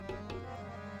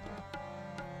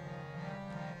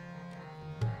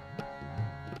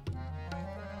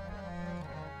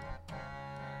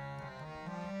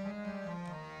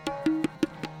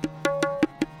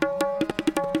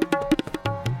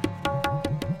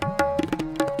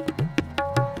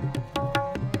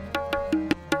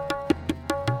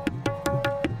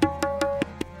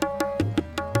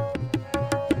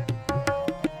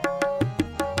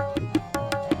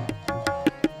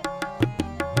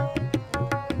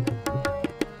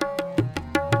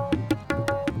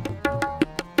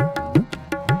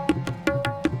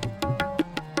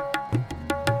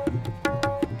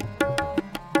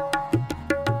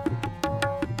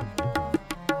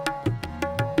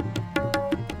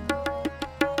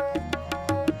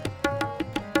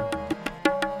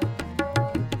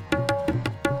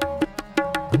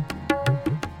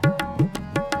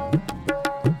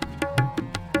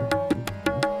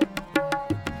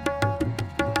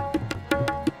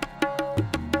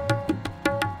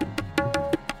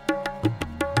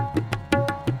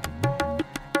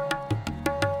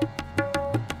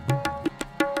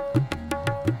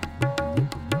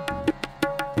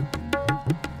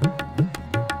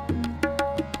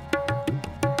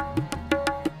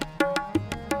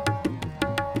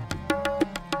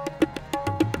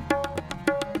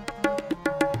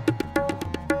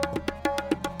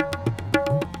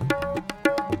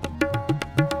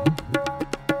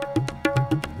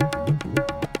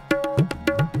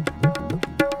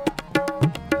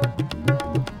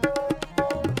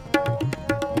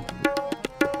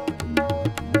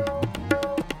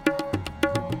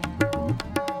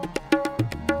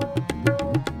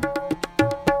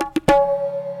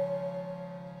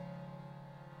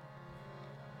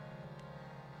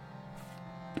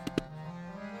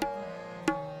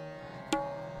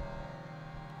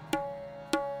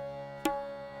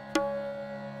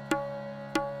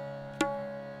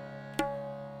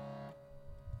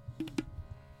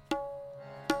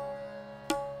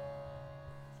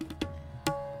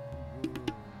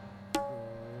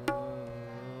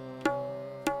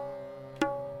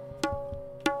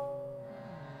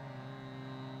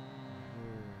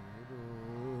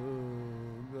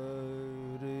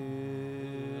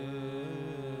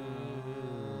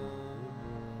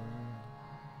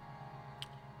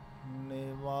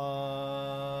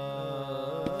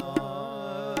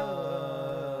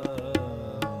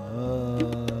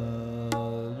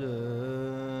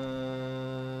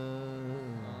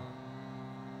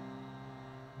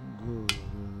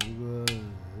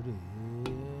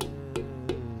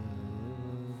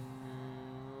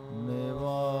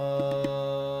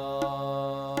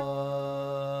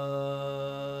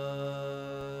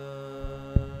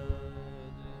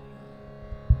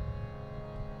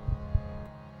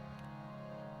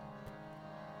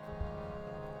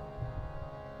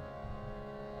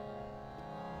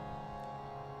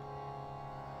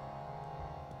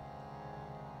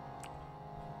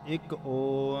ਇਕ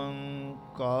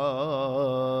ਓੰਕਾਰ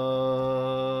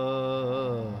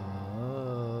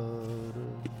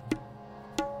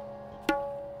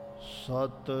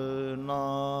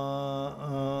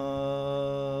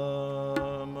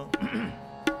ਸਤਿਨਾਮ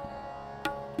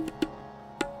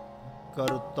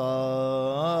ਕਰਤਾ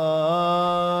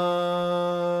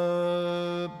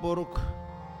ਪੁਰਖ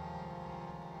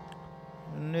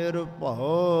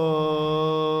ਨਿਰਭਉ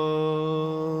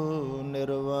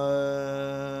ਨਿਰਵੈਰ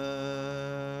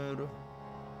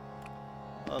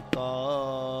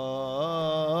ਅਕਾਲ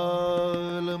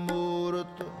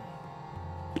ਮੂਰਤ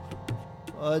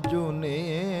ਅਜੂਨੀ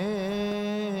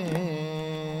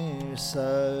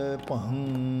ਸੈਭੰ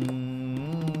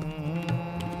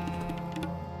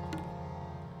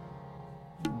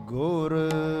ਗੁਰ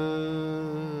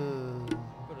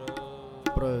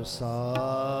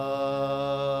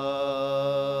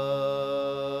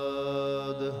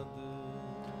ਪ੍ਰਸਾਦ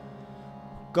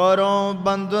ਕਰੋ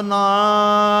ਬੰਦਨਾ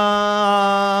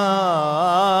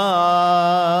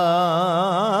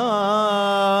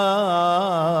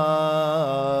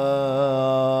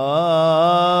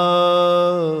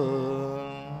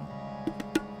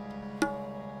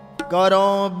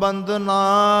ਕਰੋ ਬੰਦਨਾ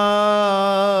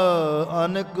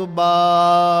ਅਨੇਕ ਬਾਰ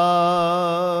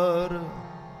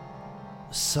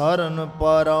ਸਰਨ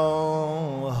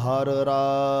ਪਰਉ ਹਰ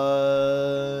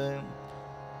ਰਾਇ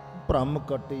ਭ੍ਰਮ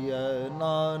ਕਟਿਐ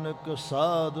ਨਾਨਕ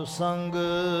ਸਾਧ ਸੰਗ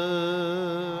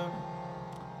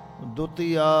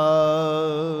ਦੁਤੀਆ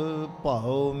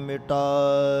ਭਾਉ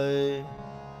ਮਿਟਾਏ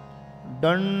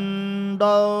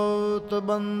ਡੰਡਾਉਤ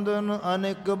ਬੰਧਨ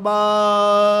ਅਨੇਕ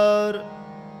ਬਾਰ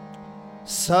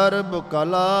ਸਰਬ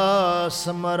ਕਲਾ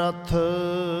ਸਮਰਥ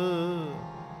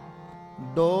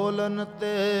ਡੋਲਨ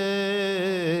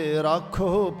ਤੇ ਰਾਖੋ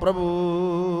ਪ੍ਰਭੂ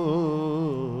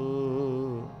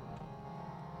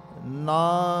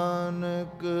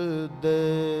ਨਾਨਕ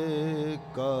ਦੇ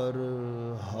ਕਰ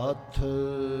ਹੱਥ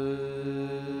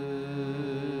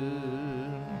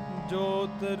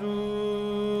ਜੋਤ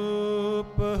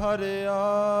ਰੂਪ ਹਰਿ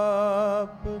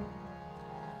ਆਪ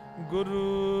ਗੁਰੂ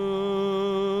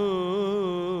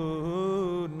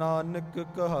ਨਾਨਕ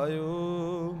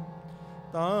ਕਹਾਇਓ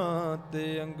ਤਾਂ ਤੇ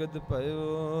ਅੰਗਦ ਭਇਓ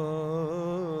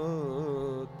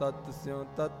ਤਤ ਸਿਉ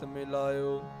ਤਤ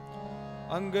ਮਿਲਾਇਓ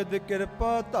ਅੰਗਦ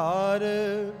ਕਿਰਪਾ ਧਾਰ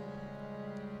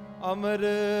ਅਮਰ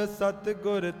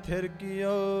ਸਤਿਗੁਰ ਥਿਰ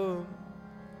ਕੀਓ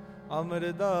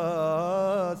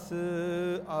ਅਮਰਦਾਸ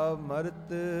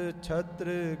ਅਮਰਤ ਛਤਰ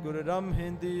ਗੁਰ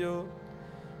ਰਾਮਹਿੰਦਿਓ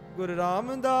ਗੁਰੂ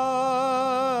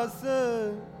ਰਾਮਦਾਸ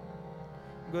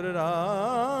ਗੁਰੂ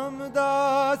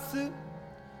ਰਾਮਦਾਸ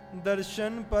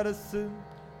ਦਰਸ਼ਨ ਪਰਸ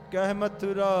ਕਹਿ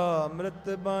ਮਥੁਰਾ ਅੰਮ੍ਰਿਤ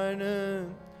ਬਣ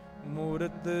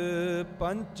ਮੂਰਤ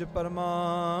ਪੰਚ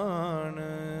ਪਰਮਾਨ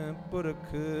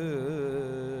ਪੁਰਖ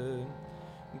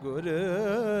ਗੁਰ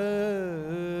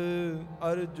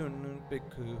ਅਰਜੁਨ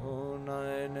ਪਿਖ ਹੋ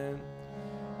ਨੈਨ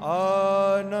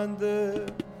ਆਨੰਦ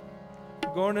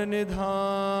ਗੁਣ ਨਿਧਾਨ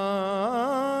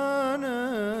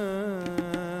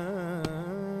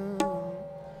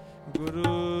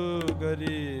ਗੁਰੂ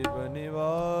ਗਰੀਬ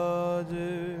ਨਿਵਾਜ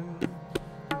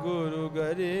ਗੁਰੂ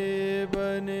ਗਰੀਬ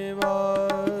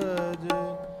ਨਿਵਾਜ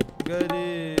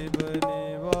ਗਰੀਬ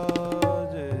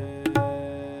ਨਿਵਾਜ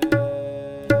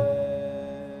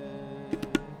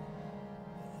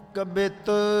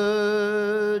ਕਬਿਤ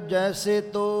ਜੈਸੇ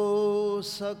ਤੋ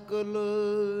ਸਕਲ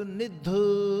ਨਿਧ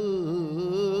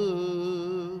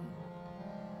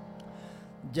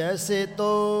ਜੈਸੇ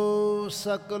ਤੋ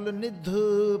ਸਕਲ ਨਿਧ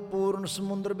ਪੂਰਨ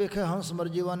ਸਮੁੰਦਰ ਬਿਖੇ ਹੰਸ ਮਰ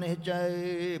ਜੀਵਾ ਨਹੀਂ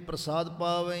ਚਾਹੇ ਪ੍ਰਸਾਦ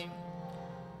ਪਾਵੈ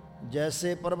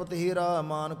ਜੈਸੇ ਪਰਬਤ ਹੀਰਾ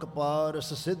ਮਾਨਕ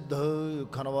ਪਾਰਸ ਸਿੱਧ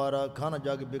ਖਨਵਾਰਾ ਖਨ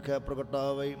ਜਗ ਬਿਖੈ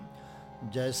ਪ੍ਰਗਟਾਵੈ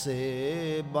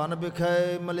ਜੈਸੇ ਬਨ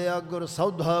ਬਿਖੈ ਮਲਿਆਗਰ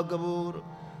ਸੌਧਾ ਕਪੂਰ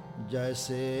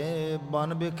ਜੈਸੇ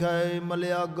ਬਨ ਬਿਖੈ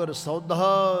ਮਲਿਆਗਰ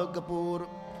ਸੌਧਾ ਕਪੂਰ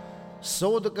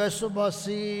ਸੋਧ ਕੈ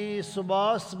ਸੁਬਾਸੀ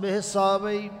ਸੁਬਾਸ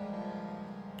ਬਿਹਸਾਵੈ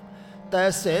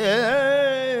ਤੈਸੇ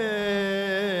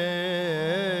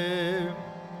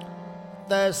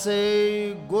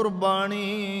ਤੈਸੇ ਗੁਰਬਾਣੀ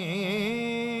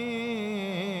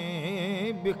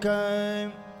ਬਿਖੈ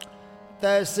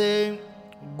ਤੈਸੇ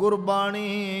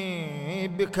ਗੁਰਬਾਣੀ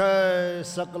ਬਿਖੈ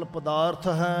ਸਕਲ ਪਦਾਰਥ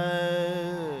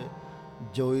ਹੈ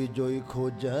ਜੋਈ ਜੋਈ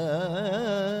ਖੋਜੈ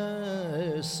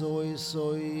ਸੋਈ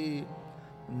ਸੋਈ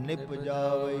ਨਿਪ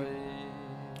ਜਾਵੈ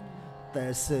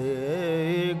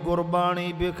ਤੈਸੇ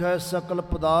ਗੁਰਬਾਣੀ ਬਿਖੈ ਸਕਲ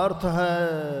ਪਦਾਰਥ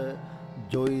ਹੈ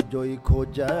ਜੋਈ ਜੋਈ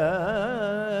ਖੋਜੈ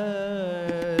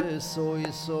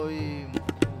ਸੋਈ ਸੋਈ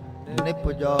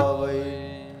ਨਿਪ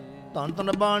ਜਾਵੈ ਧੰਨ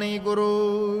ਧੰਨ ਬਾਣੀ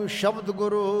ਗੁਰੂ ਸ਼ਬਦ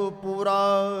ਗੁਰੂ ਪੂਰਾ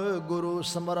ਗੁਰੂ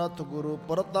ਸਮਰੱਥ ਗੁਰੂ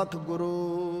ਪ੍ਰਤੱਖ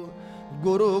ਗੁਰੂ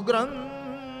ਗੁਰੂ ਗ੍ਰੰਥ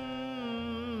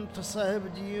ਤੀਰਥ ਸਾਹਿਬ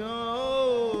ਜੀਓ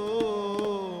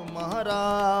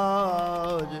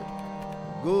ਮਹਾਰਾਜ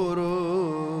ਗੁਰੂ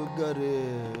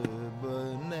ਗਰੀਬ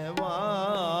ਨਿਵਾਜ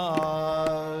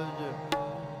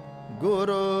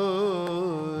ਗੁਰੂ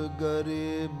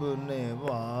ਗਰੀਬ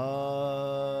ਨਿਵਾਜ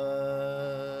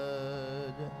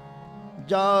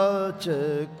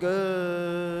ਜਾਚਕ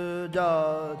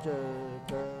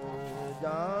ਜਾਚਕ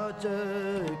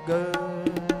ਜਾਚਕ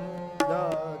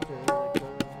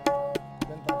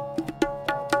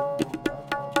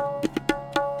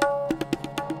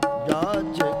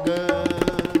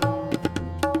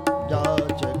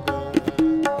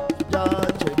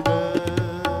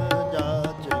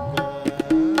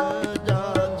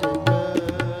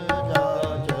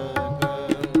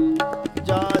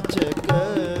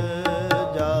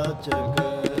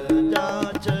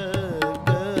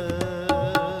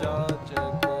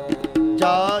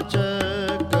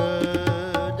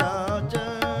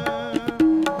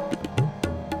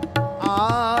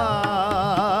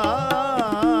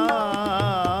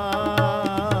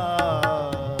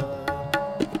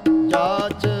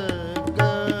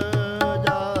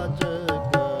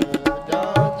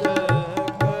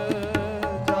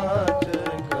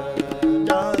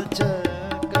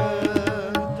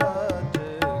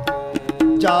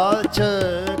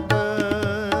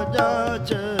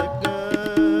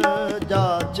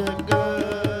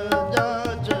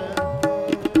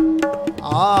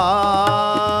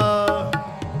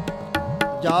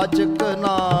ਜਾਚਕ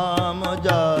ਨਾਮ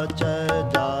ਜਾਚੈ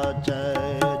ਜਾਚੈ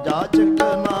ਜਾਚਕ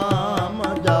ਨਾਮ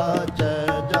ਜਾਚੈ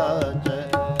ਜਾਚੈ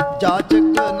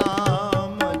ਜਾਚਕ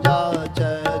ਨਾਮ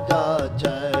ਜਾਚੈ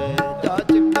ਜਾਚੈ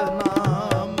ਜਾਚਕ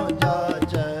ਨਾਮ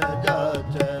ਜਾਚੈ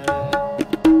ਜਾਚੈ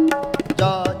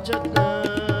ਜਾਚਕ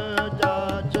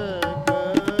ਜਾਚਕ ਜਾਚਕ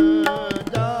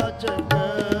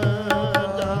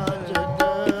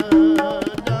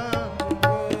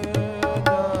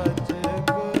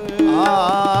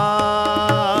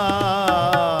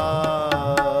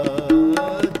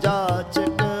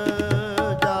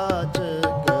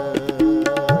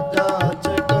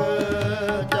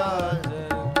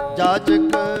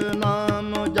ਜਾਚਕ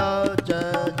ਨਾਮ ਜਾਚੈ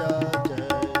ਜਾਚੈ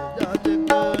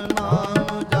ਜਾਚਕ ਨਾਮ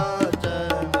ਜਾਚੈ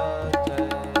ਜਾਚੈ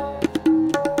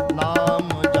ਨਾਮ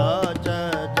ਜਾਚੈ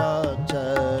ਜਾਚੈ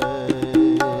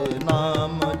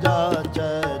ਨਾਮ ਜਾਚੈ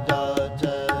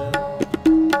ਜਾਚੈ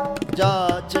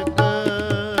ਜਾਚਕ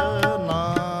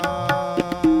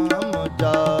ਨਾਮ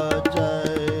ਜਾਚੈ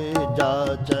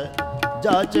ਜਾਚੈ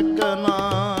ਜਾਚਕ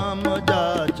ਨਾਮ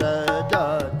ਜਾਚੈ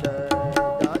ਜਾਚੈ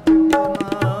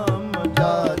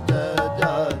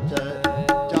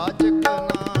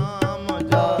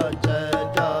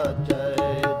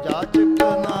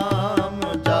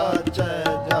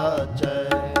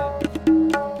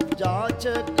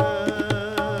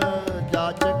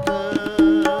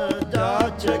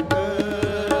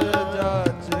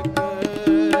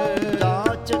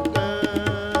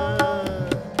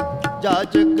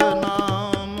ਜਾਚਕ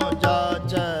ਨਾਮ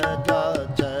ਜਾਚੈ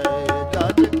ਜਾਚੈ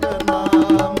ਜਾਚਕ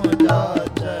ਨਾਮ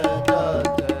ਜਾਚੈ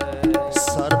ਜਾਚੈ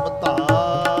ਸਰਬ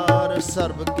ਧਾਰ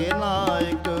ਸਰਬ ਕੇ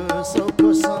ਨਾਇਕ ਸੁਖ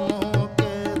ਸਮੂਹ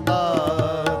ਕੇ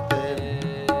ਦਾਤੇ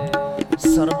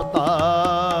ਸਰਬ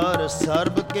ਧਾਰ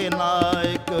ਸਰਬ ਕੇ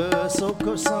ਨਾਇਕ ਸੁਖ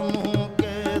ਸਮੂਹ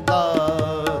ਕੇ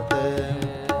ਦਾਤੇ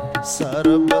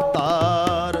ਸਰਬ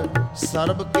ਧਾਰ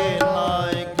ਸਰਬ ਕੇ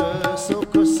ਨਾਇਕ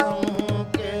ਸੁਖ ਸਮੂਹ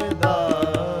ਕੇ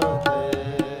ਦਾਤੇ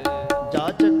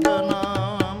ਜਾਚਕ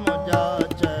ਨਾਮ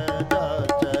ਜਾਚੈ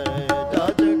ਜਾਚੈ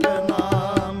ਜਾਚਕ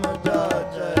ਨਾਮ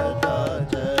ਜਾਚੈ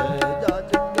ਜਾਚੈ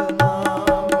ਜਾਚਕ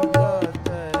ਨਾਮ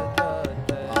ਜਾਚੈ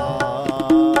ਜਾਚੈ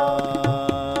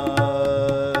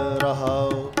ਰਹਾਉ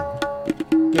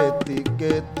ਕੇਤੀ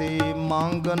ਕੇਤੀ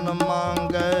ਮੰਗਨ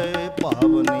ਮੰਗੈ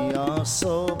ਭਾਵਨੀਆਂ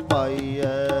ਸੋ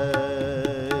ਪਾਈਐ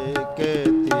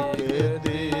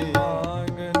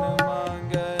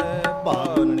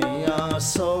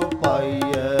ਸੋ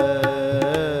ਪਾਈਐ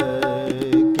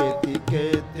ਕੇਤੀ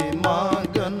ਕੇਤੀ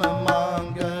ਮੰਗਨ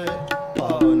ਮੰਗੈ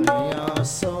ਭਾਵਨੀਆਂ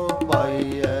ਸੋ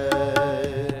ਪਾਈਐ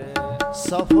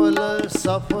ਸਫਲ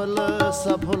ਸਫਲ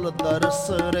ਸਫਲ ਦਰਸ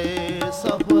ਰੇ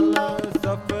ਸਫਲ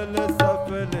ਸਫਲ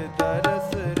ਸਫਲ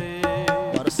ਦਰਸ ਰੇ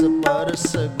ਪਰਸ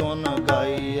ਪਰਸ ਗੁਣ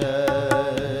ਗਾਈਐ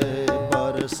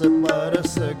ਪਰਸ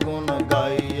ਪਰਸ ਗੁਣ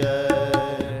ਗਾਈਐ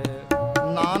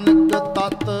ਨਾਨਕ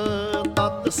ਤਤ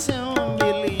ਤਤ ਸਿਉ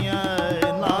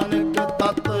ਨਾਨਕ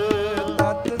ਤਤ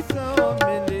ਤਤ ਸੋ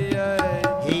ਮਿਲਿਐ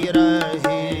ਹੀਰਾ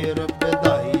ਹੀਰ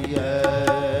ਵਿਧਾਈਐ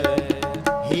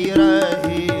ਹੀਰਾ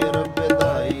ਹੀਰ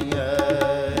ਵਿਧਾਈਐ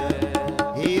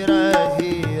ਹੀਰਾ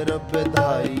ਹੀਰ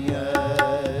ਵਿਧਾਈਐ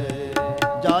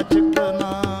ਜਾਚਕ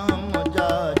ਨਾਮ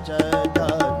ਜਾਚੈ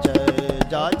ਜਾਚੈ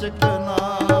ਜਾਚਕ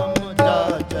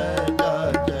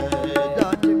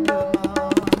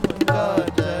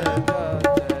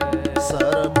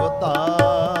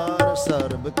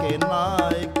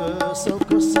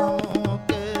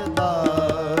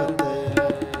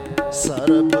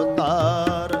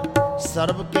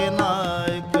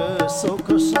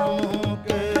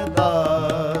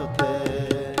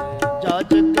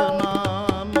ਜਾਚਕ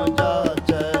ਨਾਮ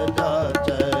ਜਾਚੈ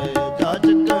ਜਾਚੈ,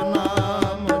 ਜਾਚਕ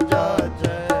ਨਾਮ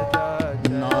ਜਾਚੈ ਜਾਚੈ।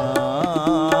 ਨਾਮ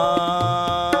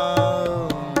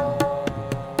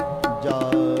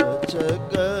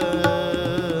ਜਾਚਕ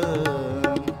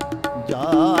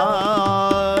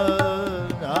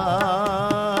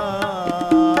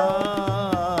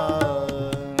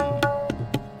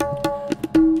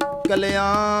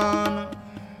ਕਲਿਆਣ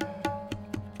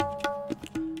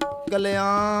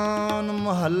ਕਲਿਆਣ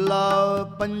ਮਹੱਲਾ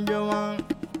ਪੰਜਵਾਂ।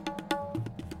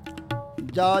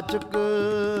 ਜਾਚਕ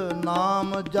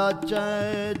ਨਾਮ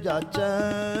ਜਾਚੈ ਜਾਚੈ,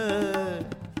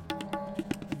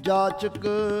 ਜਾਚਕ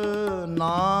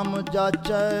ਨਾਮ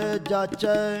ਜਾਚੈ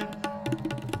ਜਾਚੈ।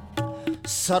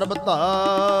 ਸਰਬ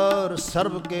ਧਾਰ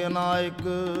ਸਰਬ ਕੇ ਨਾਇਕ,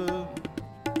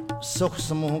 ਸੁਖ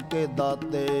ਸਮੂਹ ਕੇ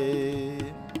ਦਾਤੇ।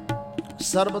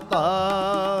 ਸਰਬ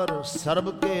ਧਾਰ ਸਰਬ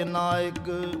ਕੇ ਨਾਇਕ,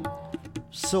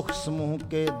 ਸੁਖ ਸਮੂਹ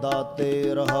ਕੇ ਦਾਤੇ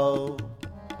ਰਹਾਓ।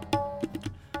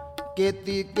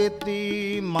 ਕੀਤੀ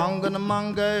ਕੀਤੀ ਮੰਗਨ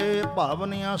ਮੰਗੈ,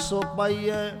 ਭਾਵਨੀਆਂ ਸੋ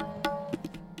ਪਾਈਐ।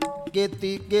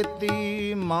 ਕੀਤੀ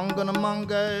ਕੀਤੀ ਮੰਗਨ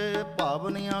ਮੰਗੈ,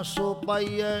 ਭਾਵਨੀਆਂ ਸੋ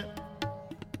ਪਾਈਐ।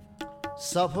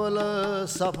 ਸਫਲ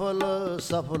ਸਫਲ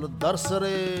ਸਫਲ ਦਰਸ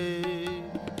ਰੇ,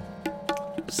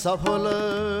 ਸਫਲ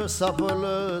ਸਫਲ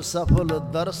ਸਫਲ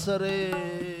ਦਰਸ ਰੇ।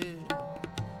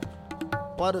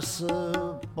 ਪਰਸ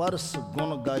ਪਰਸ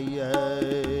ਗੁਣ ਗਾਈਐ,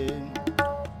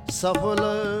 ਸਫਲ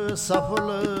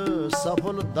ਸਫਲ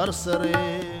ਸਫਲ ਦਰਸ ਰੇ।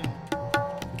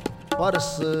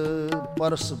 ਪਰਸ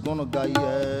ਪਰਸ ਗੁਣ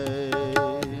ਗਾਈਐ।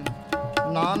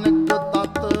 ਨਾਨਕ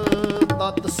ਤਤ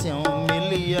ਤਤ ਸਿਉ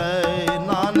ਮਿਲੀਐ,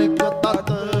 ਨਾਨਕ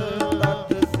ਤਤ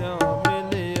ਤਤ ਸਿਉ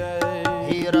ਮਿਲੀਐ।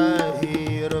 ਹੀਰਾ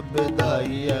ਹੀਰ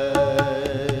ਬਿਧਾਈਐ,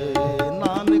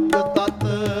 ਨਾਨਕ ਤਤ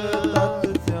ਤਤ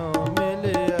ਸਿਉ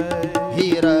ਮਿਲੀਐ।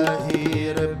 ਹੀਰਾ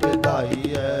ਹੀਰ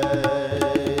ਬਿਧਾਈਐ,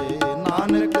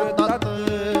 ਨਾਨਕ ਤਤ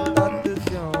ਤਤ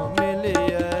ਸਿਉ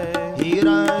ਮਿਲੀਐ।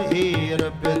 ਹੀਰਾ ਹੀਰ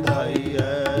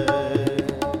ਬਿਧਾਈਐ,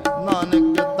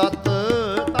 ਨਾਨਕ ਤਤ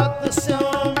ਤਤ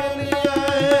ਸਿਉ ਮਿਲੀਐ।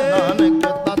 ਨਾਨਕ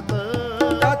ਤਤ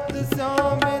ਤਤ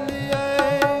ਸਿਉ ਮਿਲੀਐ।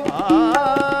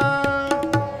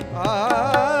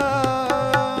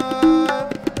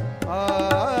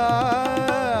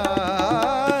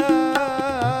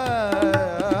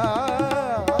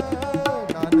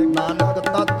 ਨਾਨਕ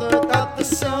ਤਤ ਤਤ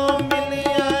ਸਿਉ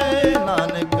ਮਿਲੀਐ।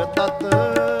 ਨਾਨਕ ਤਤ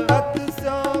ਤਤ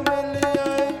ਸਿਉ ਮਿਲੀਐ।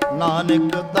 ਨਾਨਕ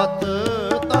ਤਤ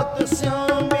ਤਤ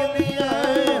ਸਿਉ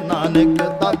ਮਿਲੀਐ। ਨਾਨਕ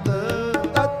ਤਤ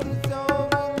ਤਤ ਸਿਉ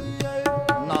ਮਿਲੀਐ।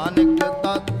 ਨਾਨਕ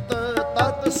ਤਤ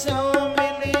ਤਤ ਸਿਉ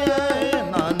ਮਿਲੀਐ।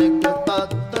 ਨਾਨਕ ਤਤ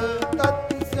ਤਤ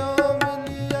ਸਿਉ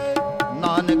ਮਿਲੀਐ।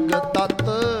 ਨਾਨਕ ਤਤ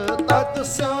ਤਤ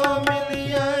ਸਿਉ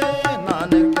ਮਿਲੀਐ।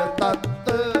 ਨਾਨਕ ਤਤ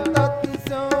ਤਤ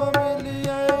ਸਿਉ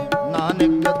ਮਿਲੀਐ।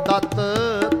 ਨਾਨਕ ਤਤ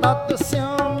ਤਤ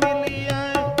ਸਿਉ ਮਿਲੀਐ।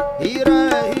 ਹੀਰਾ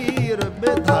ਹੀਰ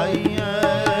ਬਿਧਾਈਐ,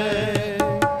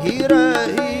 ਹੀਰਾ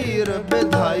ਹੀਰ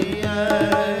ਬਿਧਾਈਐ।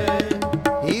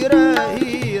 ਹੀਰਾ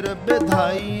ਹੀਰ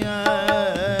ਬਿਧਾਈਐ।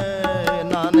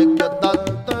 ਨਾਨਕ ਤਤ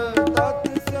ਤਤ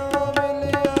ਸਿਉ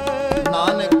ਮਿਲੀਐ।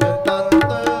 ਨਾਨਕ ਤਤ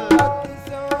ਤਤ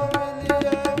ਸਿਉ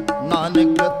ਮਿਲੀਐ।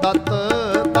 ਨਾਨਕ ਤਤ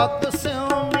ਤਤ ਸਿਉ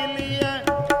ਮਿਲੀਐ।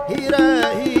 ਹੀਰਾ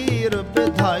ਹੀਰ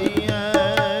ਬਿਧਾਈਐ।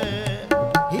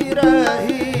 ਹੀਰਾ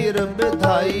ਹੀਰ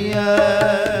ਬਿਧਾਈਐ।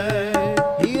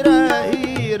 ਹੀਰਾ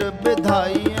ਹੀਰ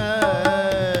ਬਿਧਾਈਐ।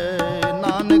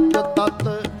 ਨਾਨਕ ਤਤ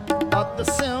ਤਤ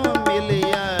ਸਿਉ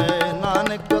ਮਿਲੀਐ।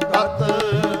 ਨਾਨਕ ਤਤ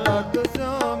ਤਤ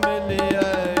ਸਿਉ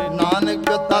ਮਿਲੀਐ। ਨਾਨਕ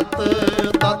ਤਤ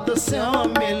ਤਤ ਸਿਉ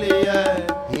ਮਿਲੀਐ।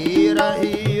 ਹੀਰਾ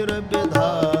ਹੀਰ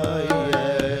ਬਿਧਾਈਐ।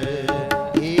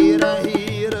 ਹੀਰਾ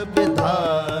ਹੀਰ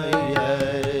ਬਿਧਾਈਐ।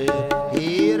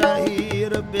 ਹੀਰਾ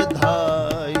ਹੀਰ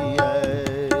ਬਿਧਾਈਐ।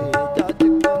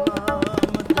 ਜਾਚਕ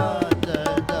ਨਾਮ ਜਾਚੈ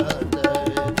ਜਾਚੈ,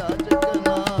 ਜਾਚਕ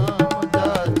ਨਾਮ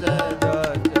ਜਾਚੈ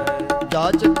ਜਾਚੈ।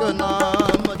 ਜਾਚਕ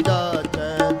ਨਾਮ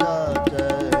ਜਾਚੈ ਜਾਚੈ।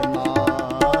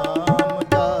 ਨਾਮ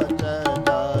ਜਾਚੈ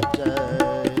ਜਾਚੈ।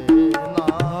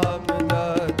 ਨਾਮ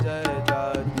ਜਾਚੈ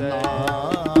ਜਾਚੈ।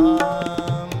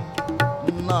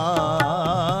 ਨਾਮ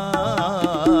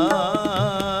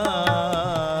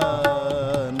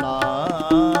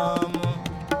ਨਾਮ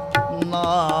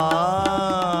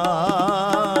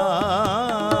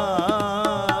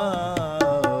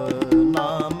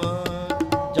ਨਾਮ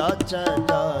ਜਾਚੈ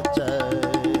ਜਾਚੈ।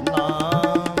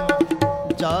 ਨਾਮ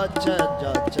ਜਾਚੈ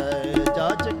ਜਾਚੈ।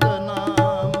 ਜਾਚਕ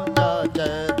ਨਾਮ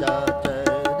ਜਾਚੈ ਜਾਚੈ।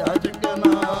 ਜਾਚਕ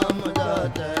ਨਾਮ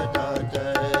ਜਾਚੈ ਜਾਚੈ।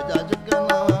 ਜਾਚਕ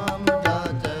ਨਾਮ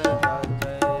ਜਾਚੈ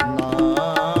ਜਾਚੈ।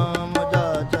 ਨਾਮ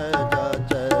ਜਾਚੈ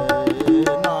ਜਾਚੈ।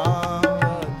 ਨਾਮ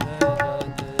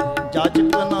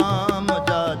ਜਾਚਕ ਨਾਮ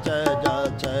ਜਾਚੈ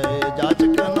ਜਾਚੈ।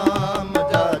 ਜਾਚਕ ਨਾਮ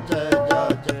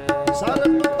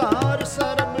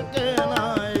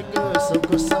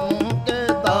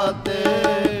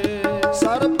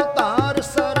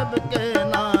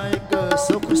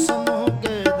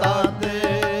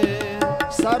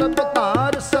ਸਰਬ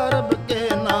ਧਾਰ ਸਰਬ ਕੇ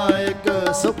ਨਾਇਕ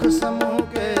ਸੁਖ ਸਮੂਹ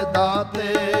ਕੇ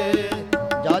ਦਾਤੇ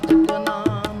ਜਾਚਕ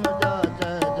ਨਾਮ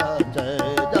ਜਾਚੈ ਜਾਚੈ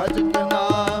ਜਾਚਕ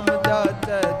ਨਾਮ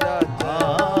ਜਾਚੈ ਜਾਚੈ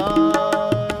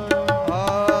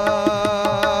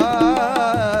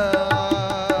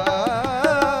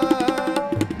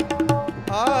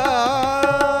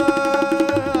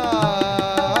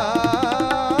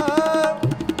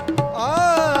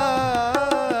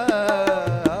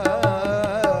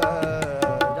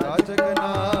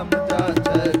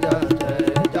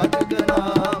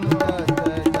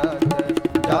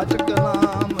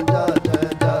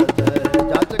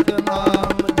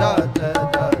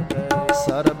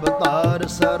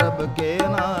ਸਰਬ ਕੇ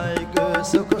ਨਾਇਕ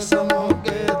ਸੁਖ ਸਮੂਹ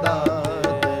ਕੇ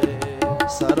ਦਾਤੇ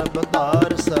ਸਰਬ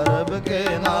ਧਾਰ ਸਰਬ ਕੇ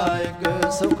ਨਾਇਕ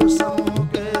ਸੁਖ ਸਮੂਹ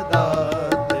ਕੇ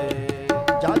ਦਾਤੇ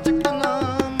ਜਾਚਕ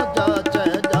ਨਾਮ ਜਾਚੈ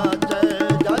ਜਾਚੈ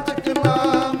ਜਾਚਕ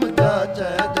ਨਾਮ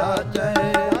ਜਾਚੈ ਜਾਚੈ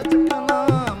ਜਾਚਕ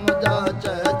ਨਾਮ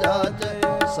ਜਾਚੈ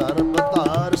ਜਾਚੈ ਸਰਬ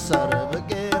ਧਾਰ ਸਰਬ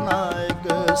ਕੇ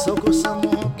ਨਾਇਕ ਸੁਖ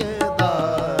ਸਮੂਹ ਕੇ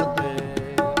ਦਾਤੇ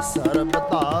ਸਰਬ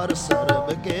ਧਾਰ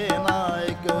ਸਰਬ ਕੇ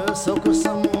ਨਾਇਕ ਸੁਖ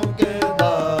ਸਮੂਹ ਕੇ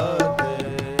ਦਾਤੇ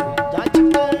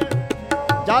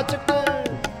ਜਾਚਕ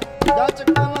ਜਾਚਕ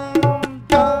ਨਾਮ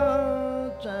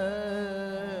ਜਾਚੈ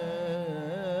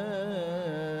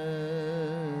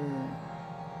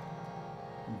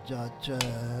ਜਾਚੈ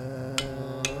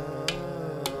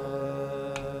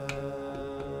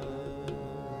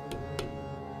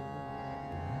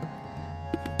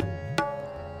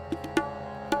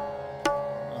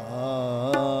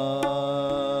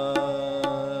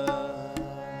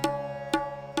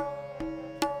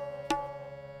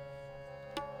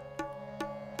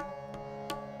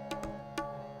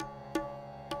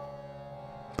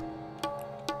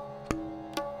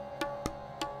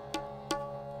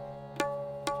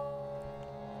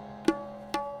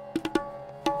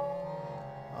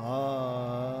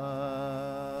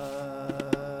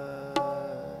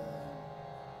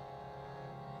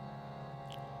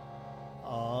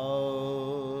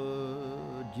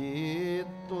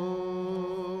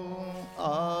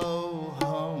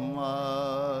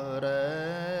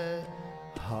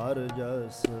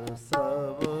ਜਸ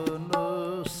ਸ੍ਰਵਨ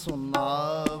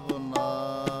ਸੁਨਾਵਨਾ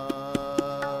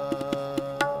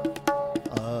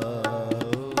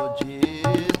ਆਓ ਜੀ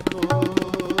ਤੂੰ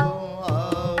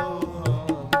ਆਓ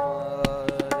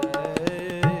ਹਮਾਰੇ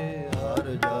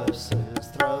ਹਰ ਜਸ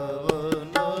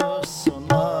ਸ੍ਰਵਨ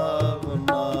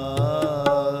ਸੁਨਾਵਨਾ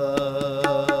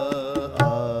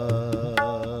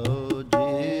ਆਓ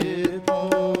ਜੀ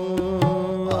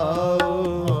ਤੂੰ ਆਓ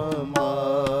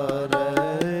ਹਮਾਰੇ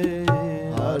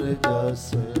ਹਰ ਜਸ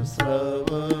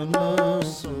ਸ੍ਰਵਨ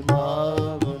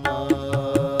ਸੁਨਾਵਨਾ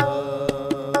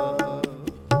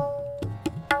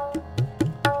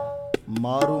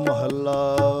ਮਾਰੂ ਮਹੱਲਾ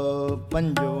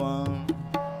ਪੰਜਵਾਂ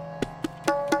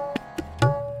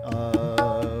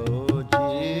ਆਓ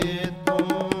ਜੀ ਤੂੰ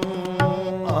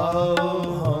ਆਓ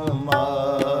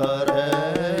ਹਮਾਰੇ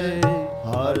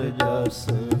ਹਰ ਜਸ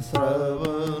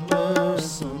ਸ੍ਰਵਨ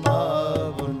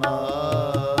ਸੁਨਾਵਨਾ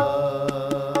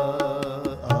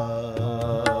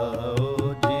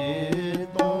ਆਓ ਜੀ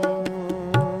ਤੂੰ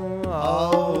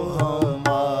ਆਓ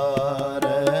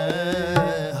ਹਮਾਰੇ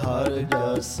ਹਰ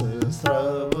ਜਸ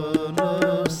ਸ੍ਰਵਨ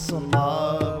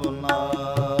ਸੁਨਾਵਨਾ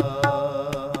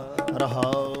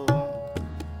ਰਹਾਉ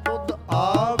ਤੁਧ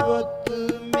ਆਵਤ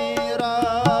ਮੇਰਾ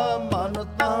ਮਨ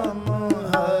ਤਨ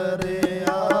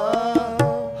ਹਰਿਆ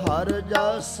ਹਰ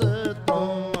ਜਸ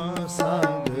ਤੁਮ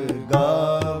ਸੰਗ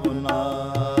ਗਾਵਨਾ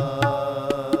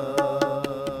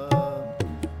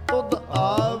ਤੁਧ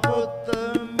ਆਵਤ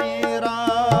ਮੇਰਾ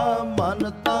ਮਨ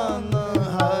ਤਨ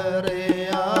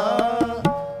ਹਰਿਆ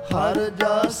ਹਰ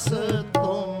ਜਸ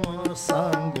ਤੁਮ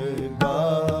ਸੰਗ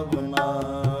ਗਾਵਨਾ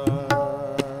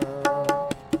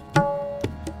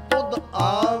ਤੁਧ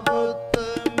ਆਵਤ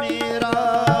ਮੇਰਾ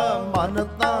ਮਨ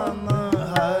ਤਨ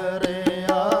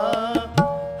ਹਰਿਆ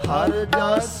ਹਰ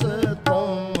ਜਸ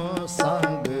ਤੁਮ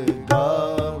ਸੰਗ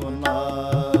ਗਾਵਨਾ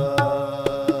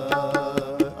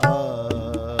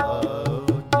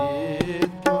ਆਓ ਜੀ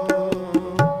ਤੂੰ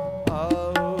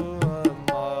ਆਓ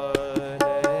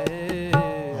ਹਮਾਰੇ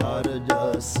ਹਰ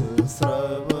ਜਸ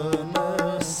ਸ੍ਰਵਨ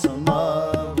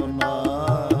ਸੁਨਾਵਨਾ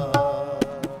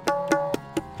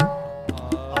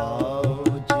ਆਓ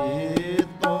ਜੀ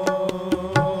ਤੂੰ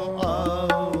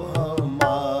ਆਓ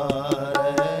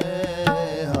ਹਮਾਰੇ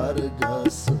ਹਰ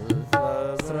ਜਸ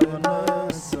ਸ੍ਰਵਨ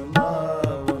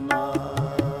ਸੁਨਾਵਨਾ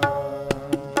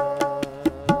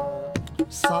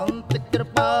ਸੰਤ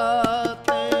ਕਿਰਪਾ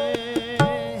ਤੇ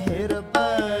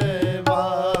ਹਿਰਦੈ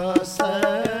ਵਾਸੈ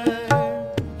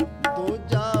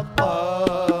ਦੂਜਾ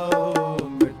ਪਾਉ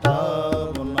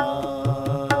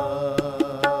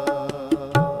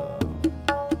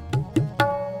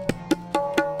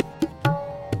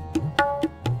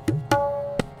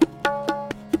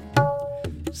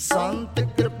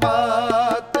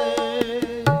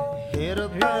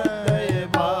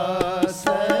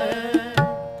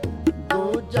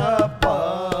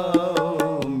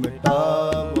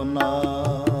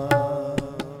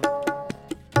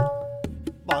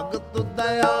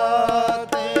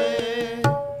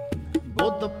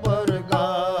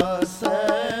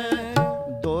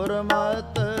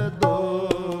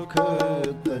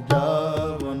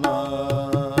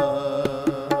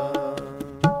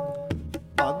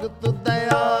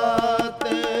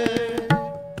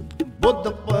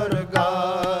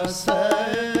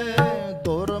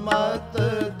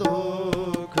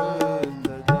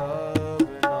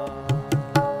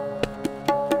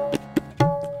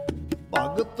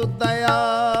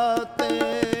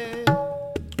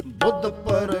ਬੁੱਧ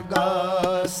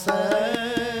ਪਰਗਾਸੈ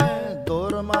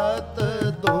ਦੁਰਮਤ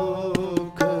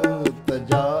ਦੁਖ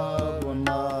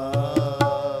ਤਜਾਵਨਾ।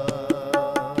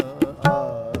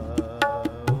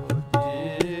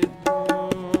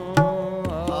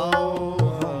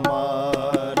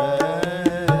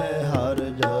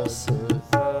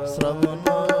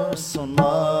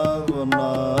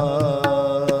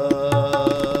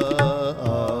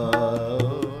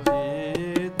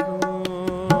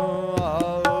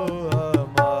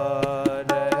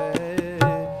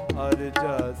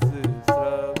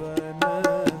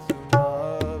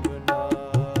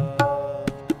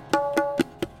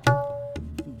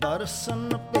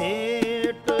 ਦਰਸ਼ਨ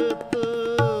ਭੇਟਤ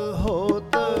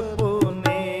ਹੋਤ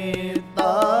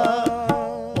ਪੁਨੀਤਾ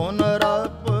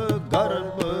ਪੁਨਰਪ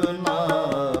ਗਰਭ ਨਾ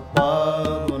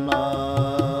ਪਾਵਨਾ।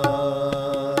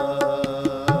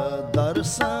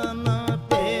 ਦਰਸ਼ਨ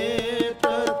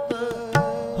ਭੇਟਤ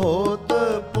ਹੋਤ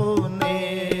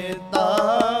ਪੁਨੀਤਾ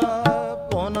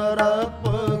ਪੁਨਰਪ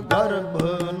ਗਰਭ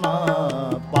ਨਾ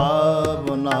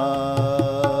ਪਾਵਨਾ।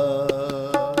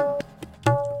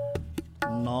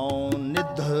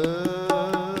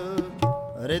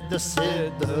 ਰਿਦ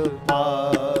ਸਿਧ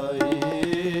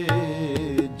ਪਾਈ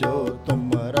ਜੋ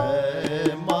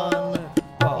ਤੁਮਰੇ ਮਨ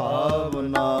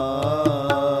ਭਾਵਨਾ।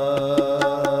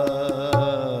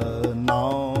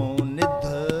 ਨਾਉ ਨਿਧ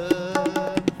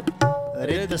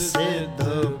ਰਿਦ ਸਿਧ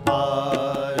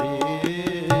ਪਾਈ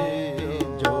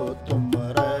ਜੋ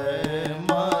ਤੁਮਰੇ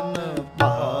ਮਨ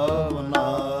ਭਾਵਨਾ।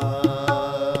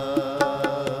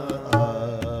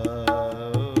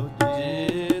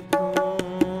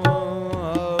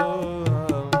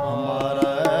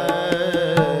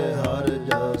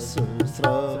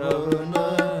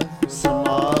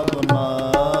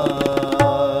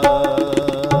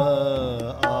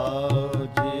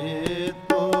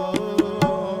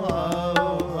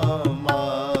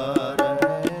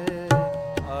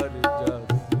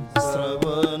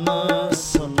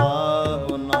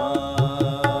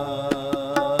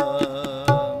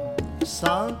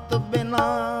 ਸੰਤ ਬਿਨਾ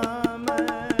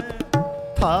ਮੈਂ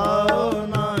ਥਾਉ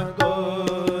ਨਾ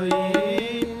ਕੋਈ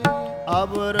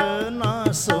ਅਵਰ ਨਾ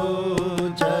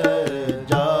ਸੂਝੈ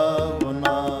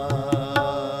ਜਾਵਨਾ।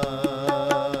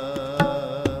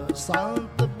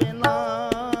 ਸੰਤ ਬਿਨਾ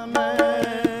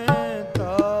ਮੈਂ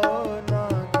ਥਾਉ ਨਾ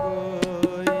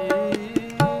ਕੋਈ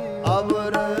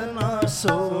ਅਵਰ ਨਾ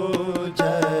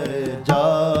ਸੂਝੈ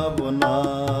ਜਾਵਨਾ।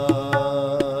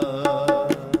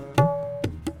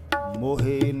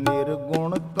 ਮੋਹਿ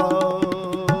ਨਿਰਗੁਣ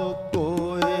ਕਉ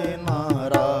ਕੋਇ ਨਾ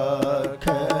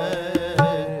ਰਾਖੈ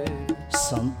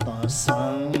ਸੰਤਾਂ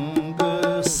ਸੰਗ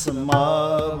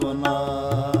ਸਮਾਵਨਾ।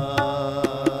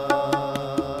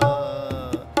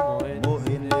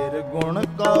 ਮੋਹਿ ਨਿਰਗੁਣ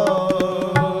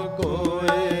ਕਉ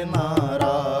ਕੋਇ ਨਾ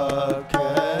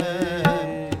ਰਾਖੈ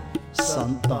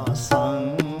ਸੰਤਾਂ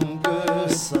ਸੰਗ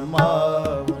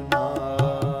ਸਮਾਵਨਾ।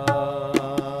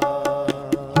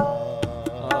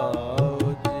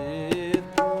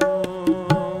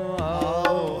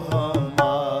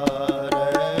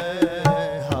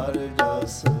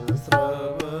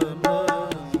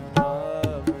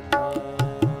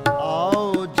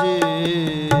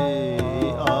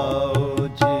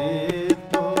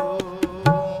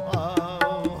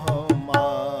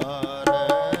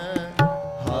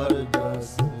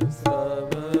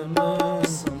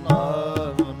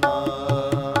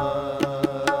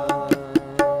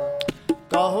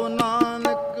 ਕਹੋ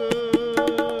ਨਾਨਕ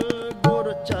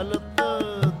ਗੁਰ ਚਲਤ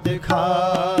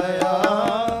ਦਿਖਾਇਆ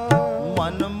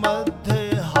ਮਨ ਮਧਿ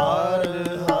ਹਰ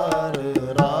ਹਰ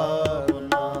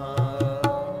ਰਾਵਨਾ।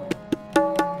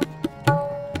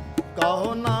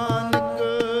 ਕਹੋ ਨਾਨਕ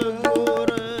ਗੁਰ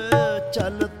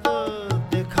ਚਲਤ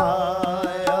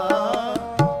ਦਿਖਾਇਆ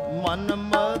ਮਨ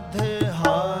ਮਧਿ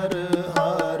ਹਰ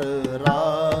ਹਰ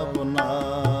ਰਾਵਨਾ।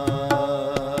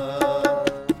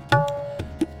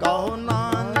 ਕਹੋ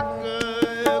ਨਾਨਕ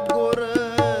ਗੁਰ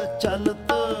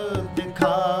ਚਲਤ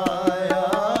ਦਿਖਾਇਆ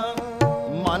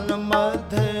ਮਨ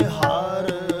ਮਧਿ ਹਰ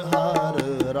ਹਰ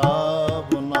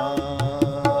ਰਾਵਨਾ।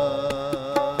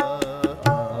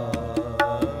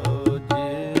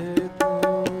 ਜੇ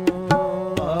ਤੂੰ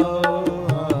ਆਓ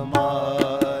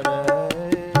ਹਮਾਰੇ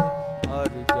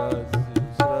ਹਰ ਜਸ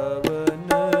ਸ਼ਰਵਨ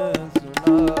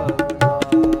ਸੁਨਾਵਨਾ।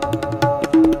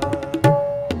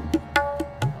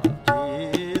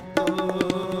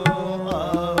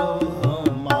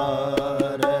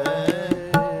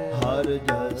 ਹਰ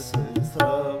ਜਸ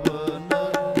ਸ਼ਰਵਨ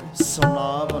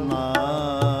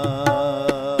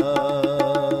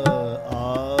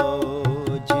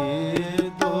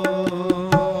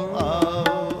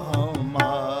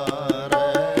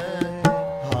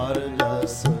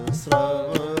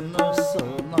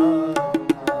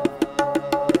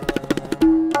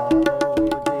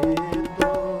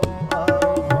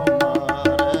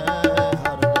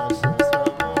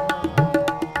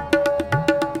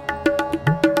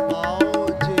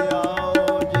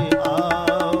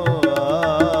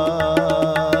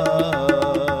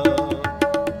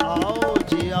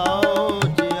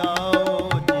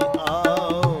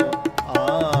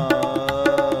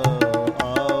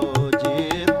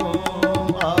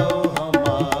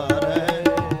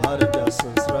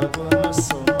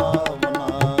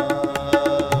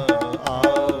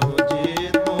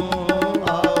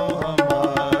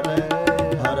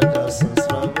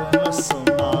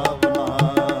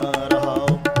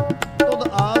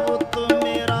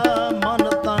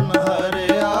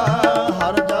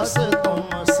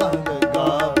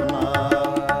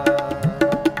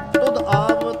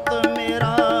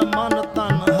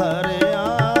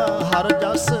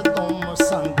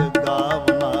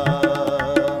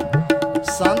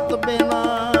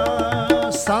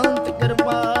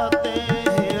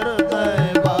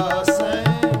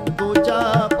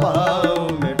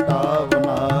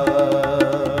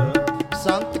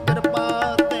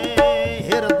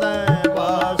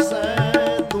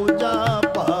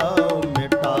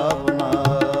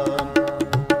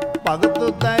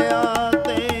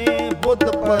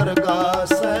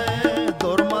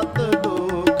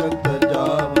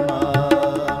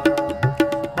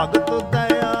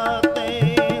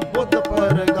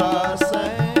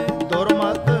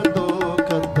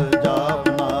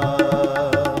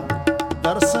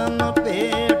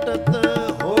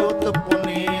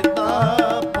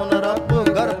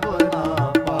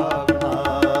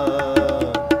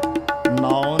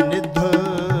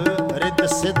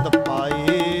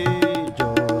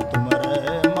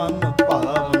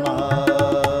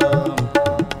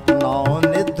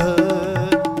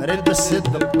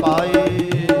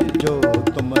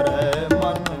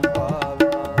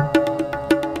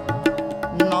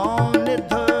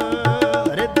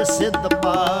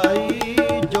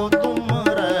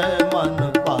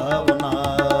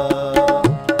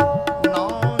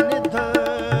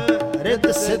ਰਿਦ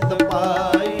ਸਿੱਧ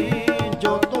ਪਾਈ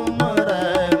ਜੋ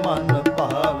ਤੁਮਰੈ ਮਨ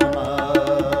ਭਾਵਨਾ।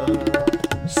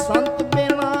 ਸੰਤ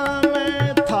ਬਿਨਾ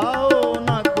ਮੈਂ ਥਾਓ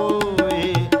ਨ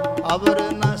ਕੋਈ ਅਵਰ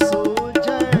ਨ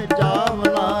ਸੂਝੈ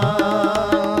ਜਾਵਨਾ।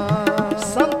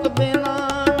 ਸੰਤ ਬਿਨਾ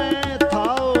ਮੈਂ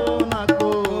ਥਾਓ ਨ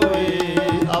ਕੋਈ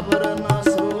ਅਵਰ ਨ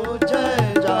ਸੂਝੈ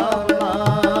ਜਾਵਨਾ।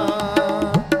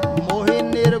 ਮੋਹਿ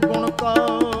ਨਿਰਗੁਣ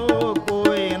ਕਉ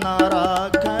ਕੋਈ ਨਾ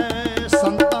ਰਾਖੈ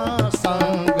ਸੰਤਾਂ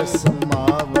ਸੰਗ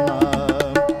ਸਮਾਵਨਾ।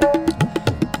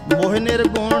 ਮੋਹਿ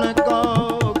ਨਿਰਗੁਣ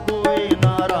ਕਉ ਕੋਈ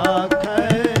ਨਾ ਰਾਖੈ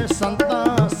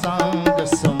ਸੰਤਾਂ ਸੰਗ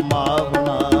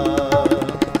ਸਮਾਵਨਾ।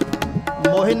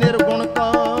 ਮੋਹਿ ਨਿਰਗੁਣ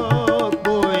ਕਉ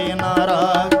ਕੋਈ ਨਾ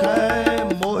ਰਾਖੈ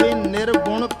ਮੋਹਿ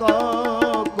ਨਿਰਗੁਣ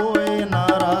ਕਉ ਕੋਈ ਨਾ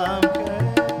ਰਾਖੈ।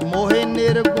 ਮੋਹਿ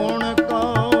ਨਿਰਗੁਣ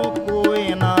ਕਉ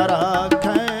ਕੋਈ ਨਾ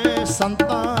ਰਾਖੈ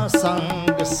ਸੰਤਾਂ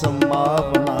ਸੰਗ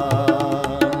ਸਮਾਵਨਾ।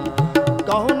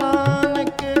 ਕਹੋ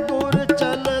ਨਾਨਕ ਗੁਰ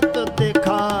ਚਲਤ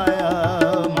ਦਿਖਾਇਆ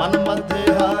ਮਨ ਮਧਿ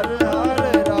ਹਰ ਹਰ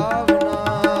ਰਾਵਨਾ।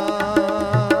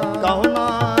 ਕਹੋ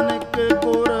ਨਾਨਕ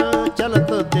ਗੁਰ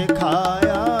ਚਲਤ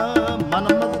ਦਿਖਾਇਆ ਮਨ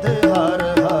ਮਧਿ ਹਰ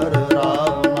ਹਰ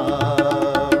ਰਾਵਨਾ।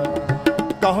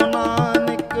 ਕਹੋ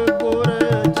ਨਾਨਕ ਗੁਰ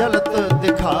ਚਲਤ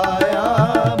ਦਿਖਾਇਆ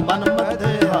ਮਨ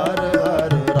ਮਧਿ ਹਰ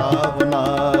ਹਰ ਰਾਵਨਾ।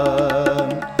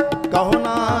 ਕਹੋ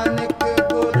ਨਾਨਕ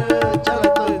ਗੁਰ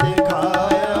ਚਲਤ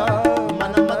ਦਿਖਾਇਆ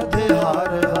ਮਨ ਮਧਿ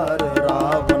ਹਰ ਹਰ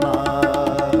ਰਾਵਨਾ।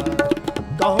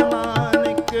 ਕਹੋ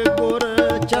ਨਾਨਕ ਗੁਰ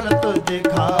ਚਲਤ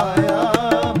ਦਿਖਾਇਆ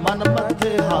ਮਨ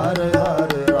ਮਧਿ ਹਰ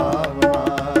ਹਰ ਰਾਵਨਾ।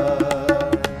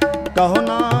 ਕਹੋ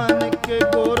ਨਾਨਕ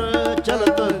ਗੁਰ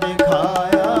ਚਲਤ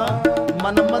ਦਿਖਾਇਆ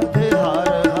ਮਨ ਮਧਿ ਹਰ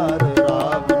ਹਰ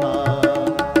ਰਾਵਨਾ।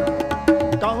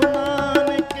 ਕਹੋ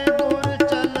ਨਾਨਕ ਗੁਰ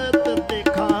ਚਲਤ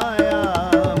ਦਿਖਾਇਆ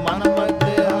ਮਨ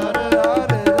ਮਧਿ ਹਰ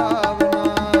ਹਰ ਰਾਵਨਾ।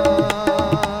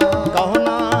 ਕਹੋ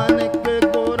ਨਾਨਕ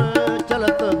ਗੁਰ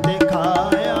ਚਲਤ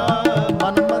ਦਿਖਾਇਆ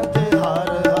ਮਨ ਮਧਿ ਹਰ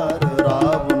ਹਰ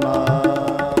ਰਾਵਨਾ।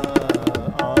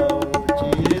 ਆਓ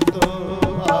ਜੀਤੋ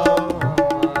ਆਓ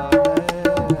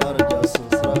ਹਰ ਜਸ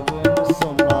ਸਰਵਨ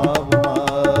ਸੁਨਾਵਨਾ।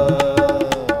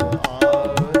 ਆਓ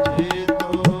ਜੀਤੋ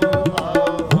ਆਓ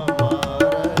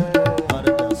ਹਮਾਰੇ ਹਰ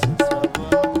ਜਸ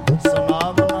ਸਰਵਨ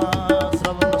ਸੁਨਾਵਨਾ।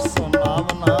 ਸਰਵਨ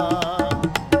ਸੁਨਾਵਨਾ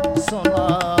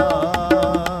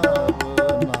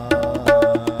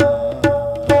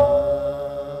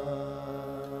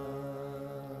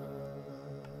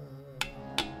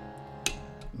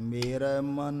ਮੇਰਾ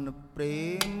ਮਨ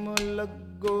ਪ੍ਰੇਮ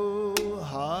ਲੱਗੋ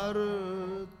ਹਰ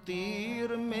ਤੀਰ।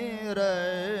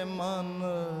 ਮੇਰੇ ਮਨ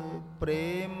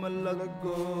ਪ੍ਰੇਮ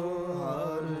ਲੱਗੋ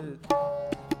ਹਰ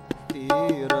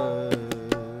ਤੀਰ।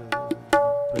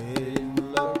 ਪ੍ਰੇਮ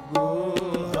ਲੱਗੋ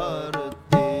ਹਰ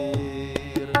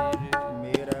ਤੀਰ।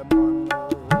 ਮੇਰਾ ਮਨ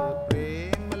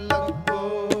ਪ੍ਰੇਮ ਲੱਗੋ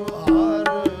ਹਰ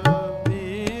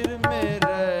ਵੀਰ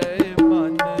ਮੇਰੇ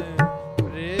ਮਨ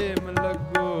ਪ੍ਰੇਮ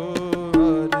ਲੱਗੋ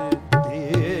ਹਰਿ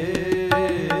ਤੀਰ।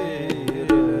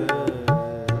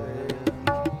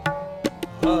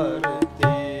 ਹਰ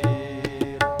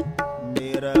ਤੀਰ।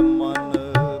 ਮੇਰਾ ਮਨ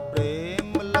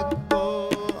ਪ੍ਰੇਮ ਲੱਗੋ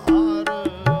ਹਰ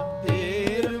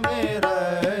ਤੀਰ। ਮੇਰਾ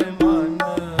ਮਨ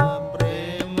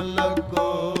ਪ੍ਰੇਮ ਲੱਗੋ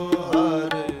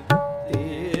ਹਰ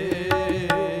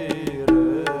ਤੀਰ।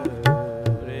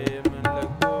 ਪ੍ਰੇਮ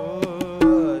ਲੱਗੋ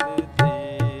ਹਰਿ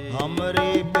ਤੀਰ।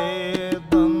 ਹਮਰੀ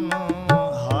ਬੇਦਨ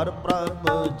ਹਰ ਪ੍ਰਭ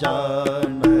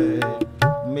ਜਾਣੈ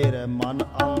ਮੇਰੇ ਮਨ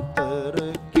ਅੰਤਰ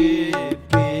ਕੀ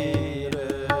ਪੀਰ।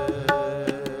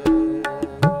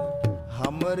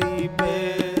 ਹਮਰੀ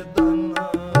ਬੇਦਨ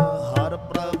ਹਰ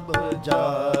ਪ੍ਰਭ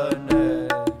ਜਾਣੈ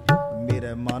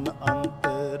ਮੇਰੇ ਮਨ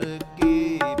ਅੰਤਰ ਕੀ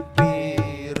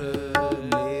ਪੀਰ।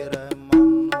 ਮੇਰਾ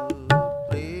ਮਨ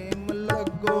ਪ੍ਰੇਮ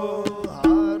ਲੱਗੋ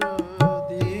ਹਰ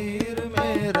ਤੀਰ।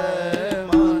 ਮੇਰੇ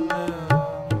ਮਨ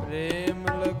ਪ੍ਰੇਮ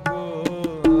ਲੱਗੋ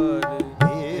ਹਰਿ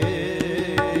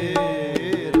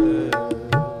ਤੀਰ।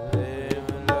 ਪ੍ਰੇਮ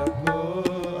ਲੱਗੋ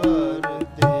ਹਰ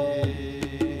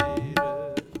ਤੀਰ।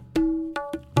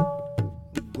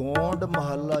 ਗੋਂਡ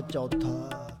ਮਹੱਲਾ ਚੌਥਾ।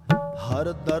 ਹਰ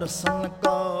ਦਰਸ਼ਨ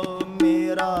ਕਉ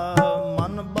ਮੇਰਾ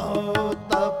ਮਨ ਬਹੁ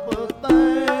ਤਪਤੈ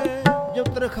ਜੋ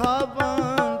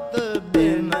ਤ੍ਰਿਖਾਵੰਤ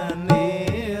ਬਿਨ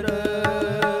ਨੀਰ।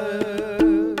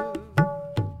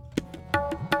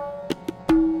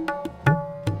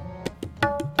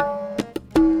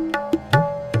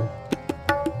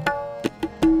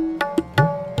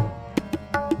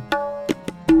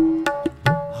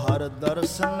 ਹਰ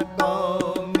ਦਰਸ਼ਨ ਕਉ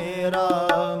ਮੇਰਾ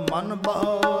ਮਨ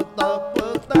ਬਹੁ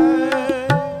ਤਪਤੈ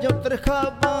ਜੋ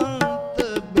ਤ੍ਰਿਖਾਵੰਤ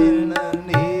ਬਿਨ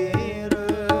ਨੀਰ।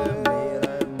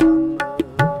 ਮੇਰਾ ਮਨ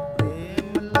ਪ੍ਰੇਮ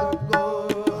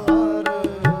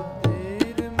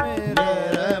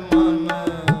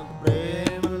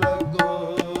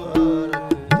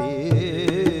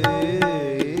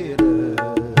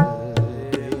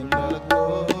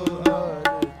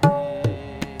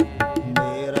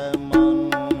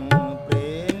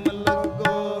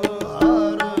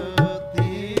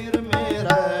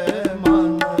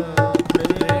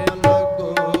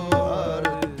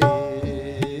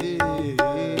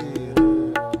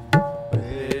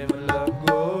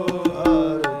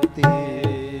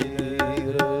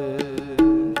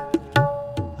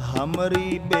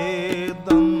ਹਮਰੀ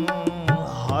ਬੇਦਨ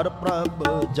ਹਰ ਪ੍ਰਭ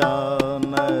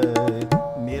ਜਾਣੈ,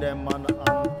 ਮੇਰੇ ਮਨ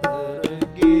ਅੰਤਰ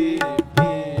ਕੀ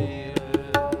ਪੀਰ।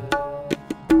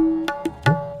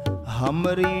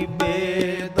 ਹਮਰੀ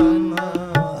ਬੇਦਨ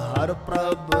ਹਰ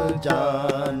ਪ੍ਰਭ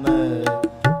ਜਾਣੈ,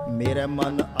 ਮੇਰੇ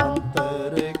ਮਨ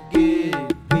ਅੰਤਰ ਕੀ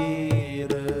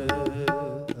ਪੀਰ।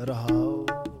 ਰਹਾਉ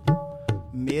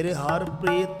ਮੇਰੇ ਹਰ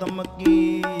ਪ੍ਰੀਤਮ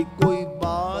ਕੀ ਕੋਈ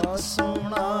ਬਾਤ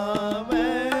ਸੁਣਾਵੇ,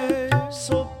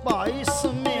 ਸੋ ਭਾਈ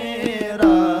ਮੇਰਾ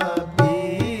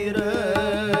ਵੀਰ।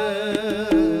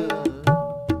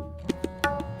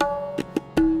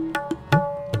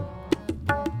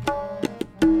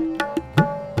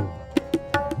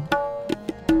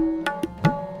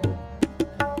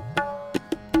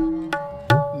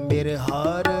 ਮੇਰੇ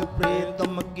ਹਰ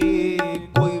ਪ੍ਰੀਤਮ ਕੀ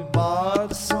ਕੋਈ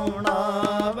ਬਾਤ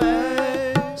ਸੁਣਾਵੇ,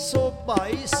 ਸੋ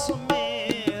ਭਾਈ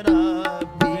ਮੇਰਾ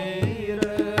ਵੀਰ।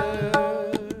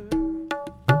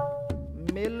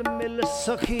 ਮਿਲ ਮਿਲ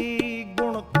ਸਖੀ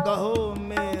ਗੁਣ ਕਹੋ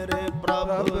ਮੇਰੇ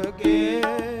ਪ੍ਰਭ ਕੇ,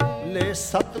 ਲੈ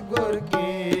ਸਤਿਗੁਰ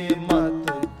ਕੀ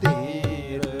ਮਤ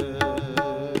ਧੀਰ।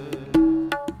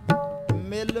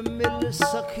 ਮਿਲ ਮਿਲ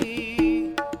ਸਖੀ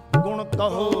ਗੁਣ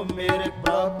ਕਹੋ ਮੇਰੇ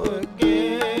ਪ੍ਰਭ ਕੇ,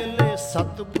 ਲੈ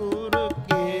ਸਤਿਗੁਰ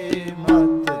ਕੀ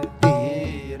ਮਤ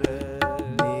ਧੀਰ।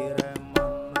 ਮੇਰੇ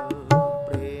ਮਨ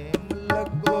ਪ੍ਰੇਮ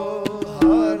ਲੱਗੋ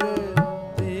ਹਰ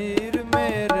ਧੀਰ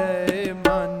ਮੇਰੇ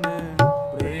ਮਨ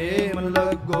ਪ੍ਰੇਮ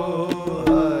ਲੱਗੋ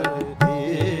ਹਰ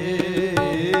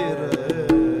ਧੀਰ।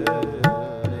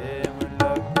 ਪ੍ਰੇਮ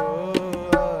ਲੱਗੋ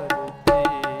ਹਰ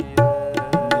ਧੀਰ।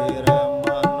 ਮੇਰਾ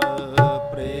ਮਨ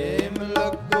ਪ੍ਰੇਮ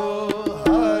ਲੱਗੋ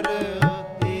ਹਰ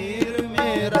ਧੀਰ।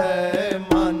 ਮੇਰਾ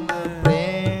ਮਨ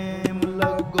ਪ੍ਰੇਮ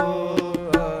ਲੱਗੋ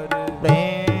ਹਰ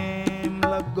ਪ੍ਰੇਮ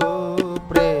ਲੱਗੋ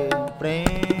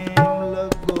ਪ੍ਰੇਮ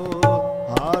ਲੱਗੋ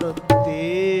ਹਰ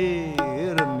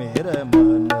ਤੀਰ। ਮੇਰੇ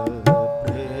ਮਨ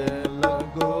ਪ੍ਰੇਮ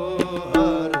ਲੱਗੋ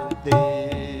ਹਰ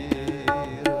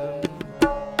ਤੀਰ।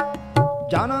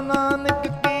 ਜਨ ਨਾਨਕ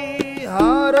ਕੀ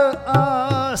ਹਰ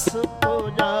ਆਸ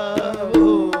ਪੁਜਾਵੋ,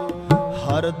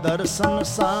 ਹਰ ਦਰਸ਼ਨ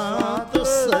ਸਾਤ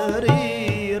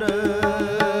ਸਰੀਰ।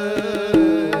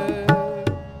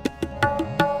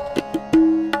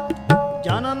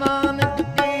 ਜਨ ਨਾਨਕ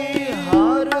ਕੀ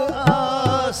ਹਰ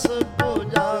ਆਸ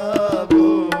ਪੁਜਾਵੋ,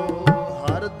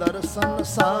 ਹਰ ਦਰਸ਼ਨ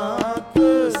ਸਾਤ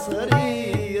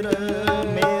ਸਰੀਰ।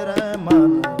 ਮੇਰਾ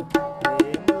ਮਨ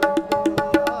ਪ੍ਰੇਮ ਲੱਗੋ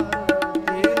ਹਰ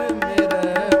ਧੀਰ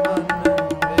ਮੇਰੇ ਮਨ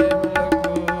ਪ੍ਰੇਮ ਲੱਗੋ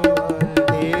ਹਰ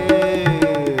ਤੀਰ।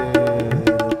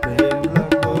 ਪ੍ਰੇਮ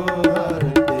ਲੱਗੋ ਹਰ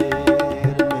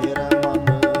ਤੀਰ। ਮੇਰਾ ਮਨ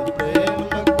ਪ੍ਰੇਮ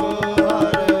ਲੱਗੋ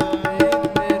ਹਰ ਧੀਰ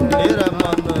ਮੇਰਾ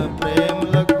ਮਨ ਪ੍ਰੇਮ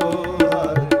ਲੱਗੋ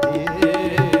ਹਰ ਤੀਰ।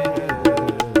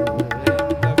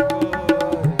 ਲੱਗੋ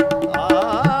ਹਰ ਆ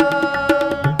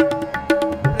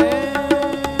ਪ੍ਰੇਮ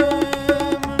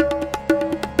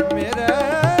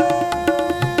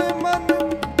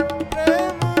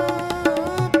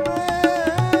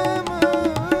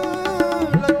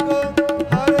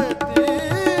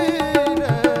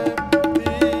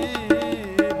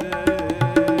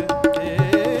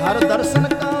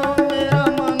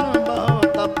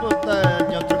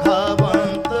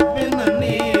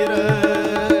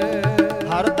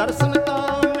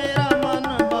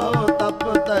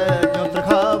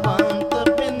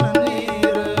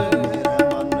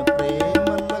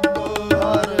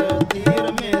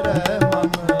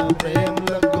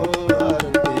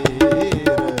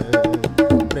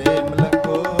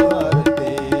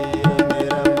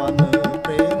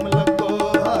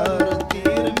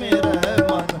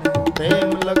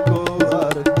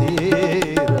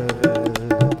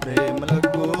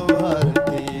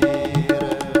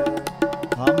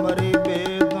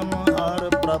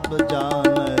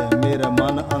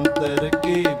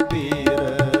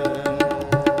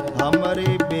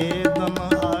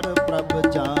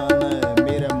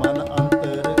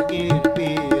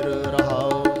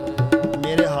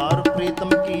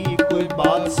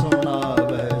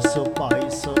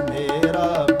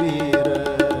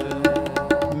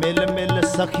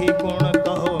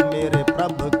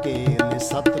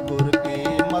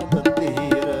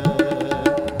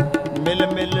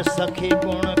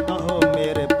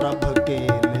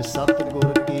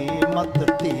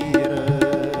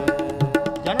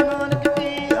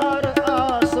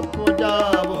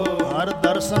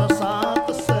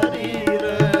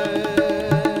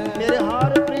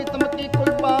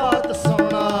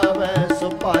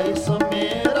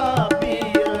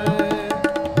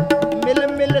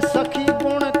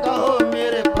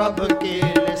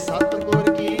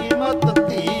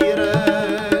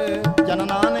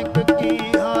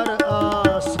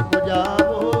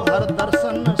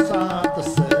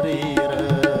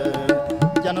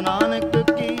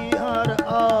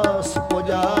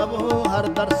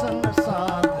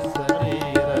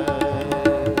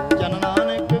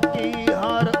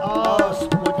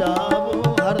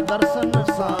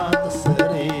ਸਾਤ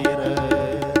ਸਰੀਰ।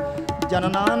 ਜਨ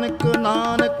ਨਾਨਕ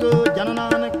ਨਾਨਕ ਜਨ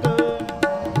ਨਾਨਕ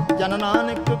ਜਨ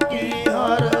ਨਾਨਕ ਕੀ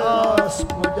ਹਰ ਆਸ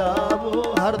ਪੁਜਾਵੋ।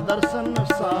 ਹਰ ਦਰਸ਼ਨ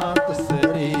ਸਾਤ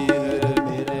ਸਰੀਰ।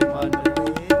 ਮੇਰੇ ਮਨ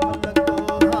ਪ੍ਰੇਮ ਲੱਗੋ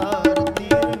ਹਰ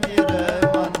ਤੀਰ। ਮੇਰੇ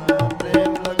ਮਨ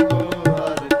ਪ੍ਰੇਮ ਲੱਗੋ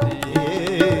ਹਰ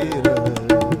ਤੀਰ।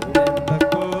 ਪ੍ਰੇਮ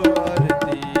ਲੱਗੋ ਹਰ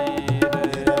ਤੀਰ।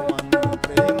 ਮੇਰੇ ਮਨ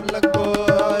ਪ੍ਰੇਮ ਲੱਗੋ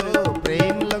ਹਰ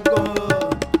ਪ੍ਰੇਮ ਲੱਗੋ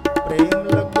ਪ੍ਰੇਮ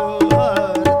ਲੱਗੋ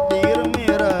ਹਰ ਤੀਰ।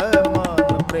 ਮੇਰਾ ਮਨ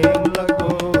ਪ੍ਰੇਮ ਲੱਗੋ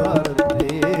ਹਰ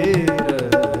ਤੀਰ।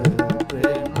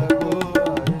 ਪ੍ਰੇਮ ਲੱਗੋ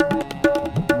ਹਰ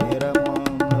ਮੇਰਾ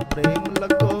ਮਨ ਪ੍ਰੇਮ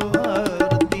ਲੱਗੋ ਹਰ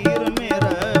ਤੀਰ।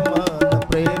 ਮੇਰਾ ਮਨ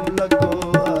ਪ੍ਰੇਮ ਲੱਗੋ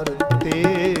ਹਰ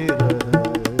ਤੀਰ।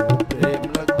 ਪ੍ਰੇਮ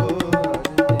ਲੱਗੋ ਹਰ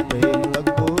ਪ੍ਰੇਮ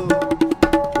ਲੱਗੋ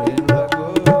ਪ੍ਰੇਮ ਲੱਗੋ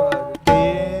ਹਰ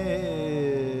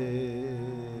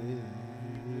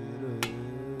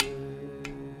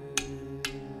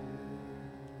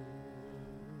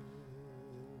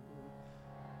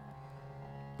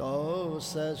ਤੋ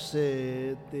ਸਸੇ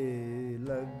ਤੇ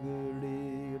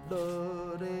ਲਗੜੀ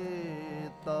ਡੋਰੇ।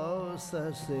 ਤੋ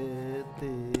ਸਸੇ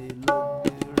ਤੇ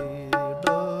ਲਗੜੀ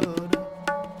ਡੋਰੇ।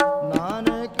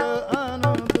 ਨਾਨਕ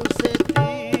ਆਨੰਦ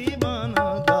ਸੇਤੀ ਮਨ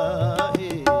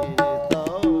ਗਾਏ। ਤੋ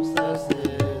ਸਸੇ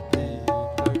ਤੇ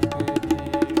ਲੱਗੜੀ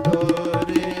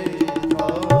ਡੋਰੇ। ਤੋ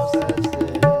ਸਸੇ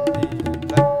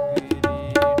ਲੱਗੜੀ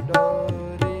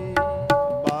ਡੋਰੀ।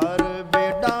 ਬਾਰ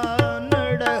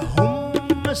ਬੇਡਾਨੜ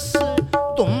ਹੁਮਸ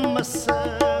ਤੁਮਸ।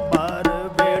 ਬਾਰ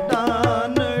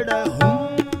ਬੇਡਾਨੜ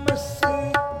ਹੁਮਸ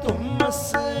ਤੁਮਸ।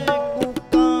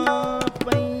 ਕੁਕਾਂ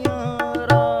ਪਈਆਂ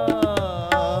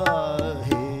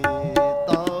ਰਾਹੇ।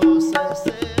 ਤੋ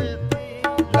ਸਸੇ ਤੇ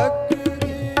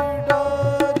ਲੱਗੜੀ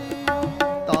ਡੋਰੀ।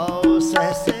 ਤੋ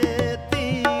ਸਸੇ ਤੇ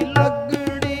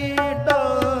ਲਗੜੀ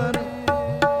ਡੋਰੀ।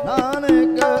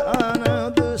 ਨਾਨਕ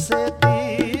ਆਨੰਦ ਸੇਤੀ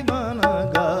ਮਨ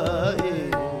ਗਾਏ।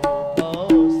 ਤੋ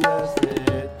ਸਸੇ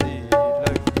ਤੇ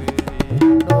ਲੱਗੜੀ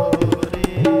ਡੋਰੀ।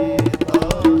 ਤੋ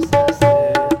ਸਸੇ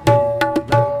ਤੇ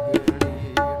ਲਗੜੀ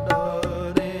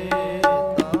ਡੋਰੀ।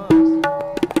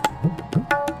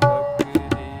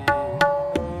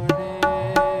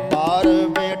 ਬਾਰ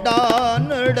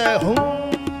ਬੇਡਾਨੜ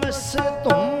ਹੁਮਸ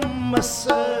ਤੁਮਸ।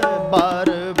 ਬਾਰ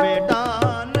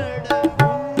ਬੇਡਾਨੜ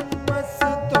ਮਸ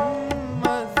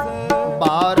ਤੁਮਸ।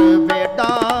 ਬਾਰ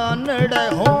ਬੇਡਾਨੜ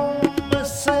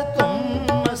ਹੁਮਸ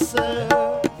ਤੁਮਸ।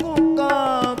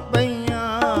 ਕੁਕਾਂ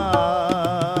ਪਈਆਂ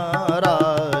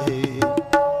ਰਾਹੇ।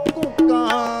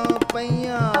 ਕੁਕਾਂ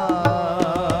ਪਈਆਂ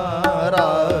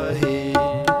ਰਾਹੇ।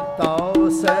 ਤੋ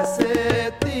ਸਸੇ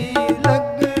ਤੀ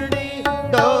ਲਗੜੀ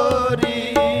ਡੋਰੀ।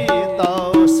 ਤੋ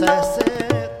ਸਸੇ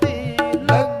ਤੀ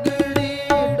ਲਗੜੀ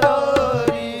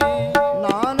ਡੋਰੀ।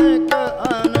 ਨਾਨਕ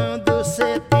ਆਨੰਦ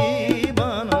ਸੇਤੀ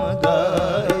ਬਨ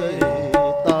ਗਏ।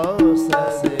 ਤੋ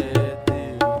ਸਸੇ ਤੇ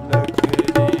ਲੱਗੜੀ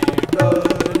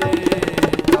ਡੋਰੀ।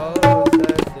 ਤੋ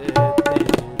ਸਸੇ ਤੇ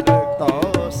ਤੋ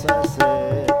ਸਸੇ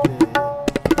ਤੇ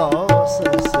ਤੋ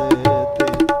ਸਸੇ ਤੇ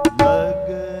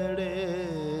ਲਗੜੇ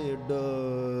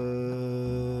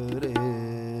ਡੋਰੇ।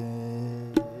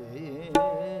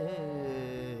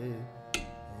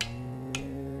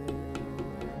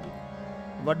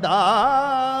 ਵੱਡਾ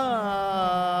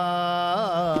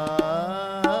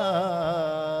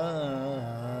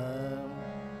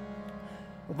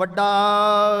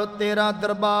ਵੱਡਾ ਤੇਰਾ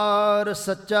ਦਰਬਾਰ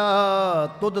ਸੱਚਾ।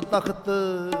 ਤੁਧ ਤਖਤ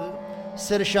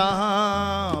ਸਿਰ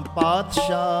ਸ਼ਾਹਾਂ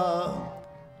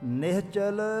ਪਾਤਸ਼ਾਹ।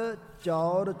 ਨਿਹਚਲ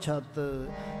ਚੌਰ ਛਤ।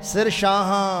 ਸਿਰ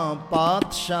ਸ਼ਾਹਾਂ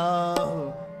ਪਾਤਸ਼ਾਹ।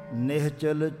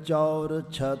 ਨਿਹਚਲ ਚੌਰ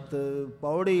ਛਤ।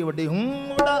 ਪੌੜੀ ਵੱਡੀ ਹੂੰ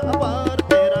ਵੱਡਾ ਅਪਾਰ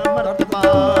ਤੇਰਾ ਮਰਤਬਾ।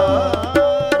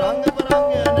 ਰੰਗ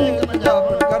ਬਰੰਗੇ ਅਨੇਕ ਨ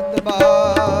ਜਾਪਨ ਕਰਤਬਾ।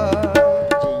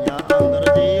 ਜੀਆਂ ਅੰਦਰ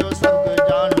ਜੀਉ ਸਭ ਕੁ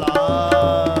ਜਾਣ ਲਾ।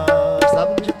 ਸਭ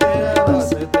ਕੁਛ ਤੇਰਾ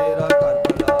ਬਸ ਬਸ ਤੇਰਾ ਕਰ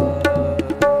ਭਲਾ।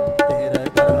 ਤੇਰੇ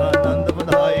ਘਰ ਆਨੰਦ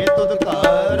ਵਧਾਏ। ਤੁਧ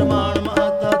ਘਰ ਮਾਣ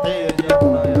ਮਹੱਤਾ ਤੇਜ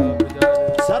ਆਪਣਾ ਆਪ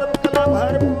ਜਰ। ਸਰਬ ਕਲਾ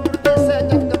ਭਰਪੂਰ ਦਿਸੈ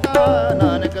ਜਗਤਾ।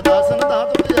 ਨਾਨਕ ਦਾਸਨ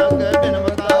ਦਾਤ ਜਗ ਬਿਨ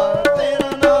ਵਕਾਰ। ਤੇਰਾ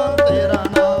ਨਾਮ ਤੇਰਾ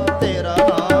ਨਾਮ ਤੇਰਾ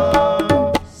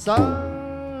ਨਾਮ ਸਾਜ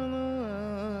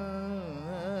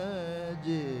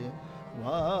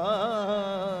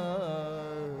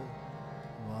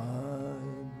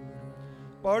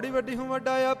ਪੌੜੀ ਵੱਡੀ ਹੂੰ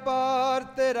ਵੱਡਾ ਅਪਾਰ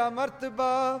ਤੇਰਾ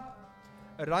ਮਰਤਬਾ।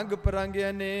 ਰੰਗ ਪਰੰਗ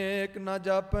ਅਨੇਕ ਨਾ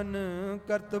ਜਾਪਨ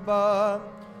ਕਰਤਬਾ।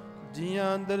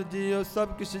 ਜੀਆਂ ਅੰਦਰ ਜੀਉ ਸਭ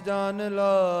ਕਿਛ ਜਾਣ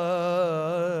ਲਾ।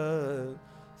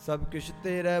 ਸਭ ਕਿਛ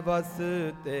ਤੇਰੇ ਬਸ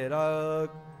ਤੇਰਾ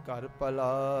ਘਰ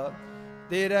ਭਲਾ।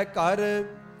 ਤੇਰੇ ਘਰ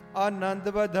ਆਨੰਦ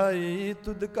ਵਧਾਈ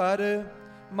ਤੁਧ ਕਰ।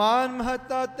 ਮਾਨ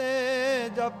ਮਹਤਾ ਤੇ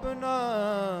ਜਪਨਾ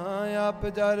ਆਪ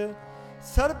ਜਰ।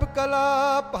 ਸਰਬ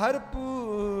ਕਲਾ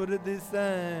ਭਰਪੂਰ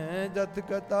ਦਿਸੈ ਜਤ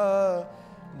ਕਥਾ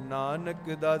ਨਾਨਕ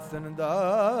ਦਾਸਨ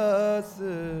ਦਾਸ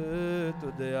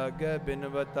ਤੁਧ ਆਗੇ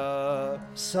ਬਿਨਵਤਾ।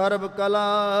 ਸਰਬ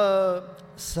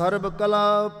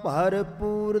ਕਲਾ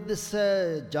ਭਰਪੂਰ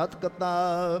ਦਿਸੈ ਜਤ ਕਥਾ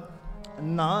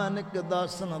ਨਾਨਕ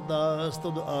ਦਾਸਨ ਦਾਸ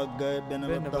ਤੁਧ ਆਗੇ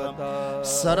ਬਿਨਵਤਾ।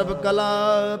 ਸਰਬ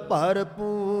ਕਲਾ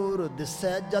ਭਰਪੂਰ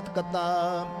ਦਿਸੈ ਜਤ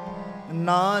ਕਥਾ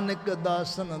ਨਾਨਕ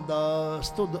ਦਾਸਨ ਦਾਸ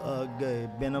ਤੁਧ ਆਗੇ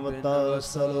ਬਿਨਵਤਾ।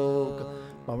 ਸਲੋਕ।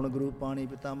 ਪਵਨ ਗੁਰੂ ਪਾਣੀ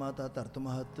ਪਿਤਾ ਮਾਤਾ ਧਰਤ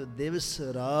ਮਹਤ ਦਿਵਸ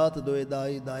ਰਾਤ ਦੋਇ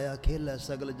ਦਾਈ ਦਾਇਆ ਖੇਲੈ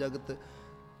ਸਗਲ ਜਗਤ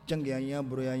ਚੰਗਿਆਈਆਂ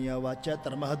ਬੁਰਾਈਆਂ ਵਾਚੈ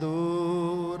ਧਰਮ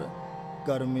ਹਦੂਰ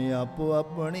ਕਰਮ ਆਪੋ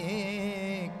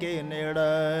ਆਪਣੀ ਕੇ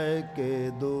ਨੇੜੇ ਕੇ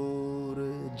ਦੂਰ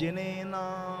ਜਿਨੇ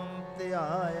ਨਾਮ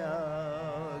ਧਿਆਇਆ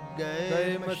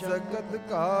ਗਏ ਮਸ਼ਕਤ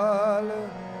ਕਾਲ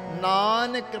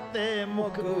ਨਾਨਕ ਤੇ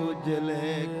ਮੁਖ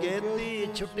ਉਜਲੇ ਕੇਤੀ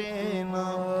ਛੁਟੇ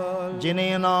ਨਾਲ।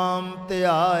 ਜਿਨੇ ਨਾਮ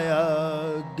ਧਿਆਇਆ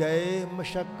ਗਏ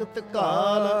ਮਸ਼ਕਤ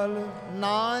ਕਾਲ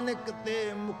ਨਾਨਕ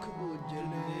ਤੇ ਮੁਖ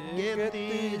ਉਜਲੇ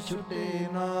ਕੇਤੀ ਛੁਟੇ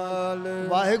ਨਾਲ।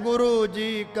 ਵਾਹਿਗੁਰੂ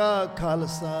ਜੀ ਕਾ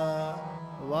ਖਾਲਸਾ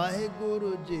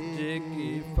ਵਾਹਿਗੁਰੂ ਜੀ ਕੀ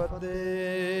ਫਤਿਹ।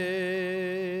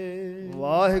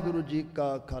 ਵਾਹਿਗੁਰੂ ਜੀ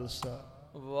ਕਾ ਖਾਲਸਾ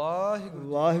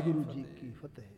ਵਾਹਿਗੁਰੂ ਜੀ ਕੀ ਫਤਿਹ।